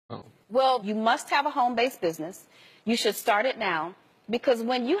Well, you must have a home-based business. You should start it now, because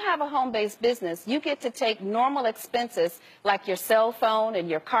when you have a home-based business, you get to take normal expenses like your cell phone and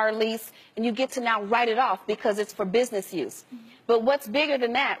your car lease, and you get to now write it off because it's for business use. But what's bigger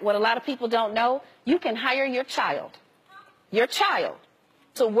than that, what a lot of people don't know, you can hire your child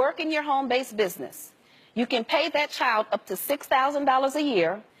to work in your home-based business. You can pay that child up to $6,000 a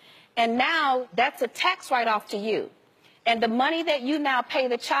year, and now that's a tax write-off to you. And the money that you now pay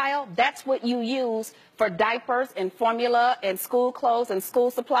the child, that's what you use for diapers and formula and school clothes and school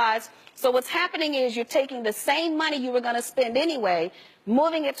supplies. So what's happening is you're taking the same money you were going to spend anyway,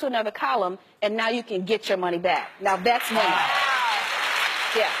 moving it to another column, and now you can get your money back. Now that's winning.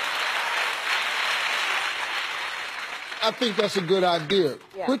 Yeah. I think that's a good idea.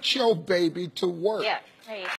 Yeah. Put your baby to work. Yeah. Hey.